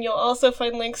 and then you'll also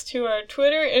find links to our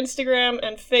Twitter, Instagram,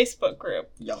 and Facebook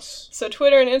group. Yes. So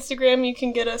Twitter and Instagram, you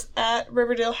can get us at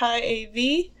Riverdale High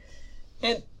AV,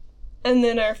 and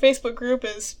then our Facebook group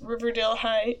is Riverdale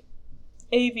High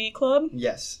AV Club.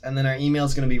 Yes, and then our email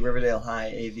is going to be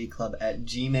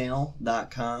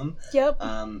riverdalehighavclub@gmail.com. Yep.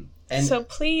 And so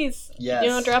please,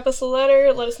 drop us a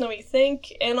letter, let us know what you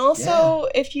think, and also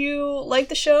if you like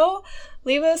the show,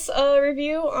 leave us a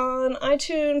review on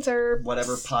iTunes or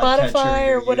whatever Spotify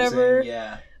or whatever.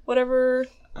 Yeah. Whatever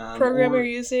program you're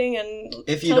using, and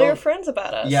tell your friends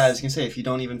about us. Yeah, I was going to say, if you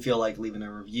don't even feel like leaving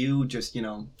a review, just,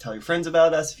 tell your friends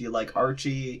about us. If you like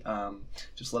Archie,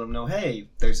 just let them know, hey,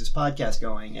 there's this podcast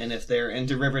going. And if they're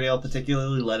into Riverdale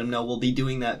particularly, let them know we'll be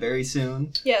doing that very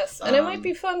soon. Yes, and it might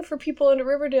be fun for people into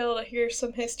Riverdale to hear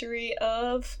some history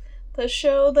of the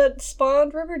show that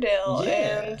spawned Riverdale.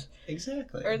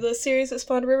 Exactly. Or the series that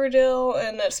spawned Riverdale,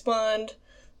 and that spawned,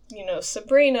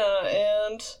 Sabrina,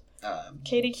 and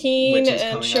Katie Keene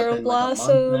and Cheryl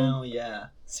Blossom. Now. Yeah.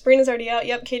 Sabrina's already out.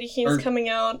 Yep, Katie Keene's coming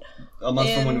out a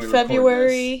month from when we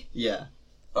February. Yeah.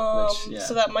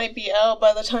 So that might be out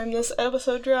by the time this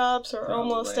episode drops, or Probably.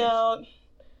 almost out.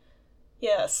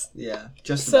 Yes. Yeah,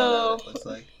 just about it looks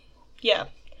like. Yeah.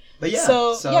 But yeah.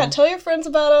 So tell your friends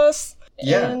about us.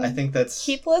 Yeah, I think that's...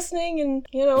 Keep listening, and,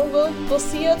 we'll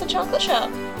see you at the chocolate shop.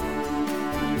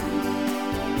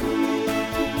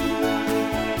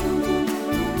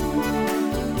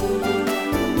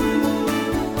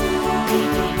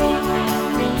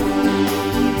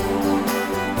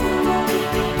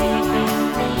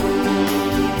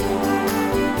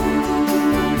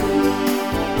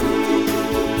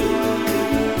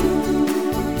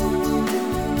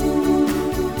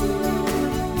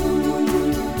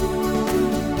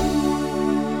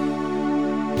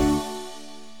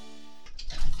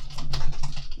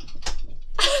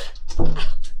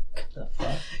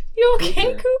 You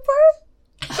okay, Cooper?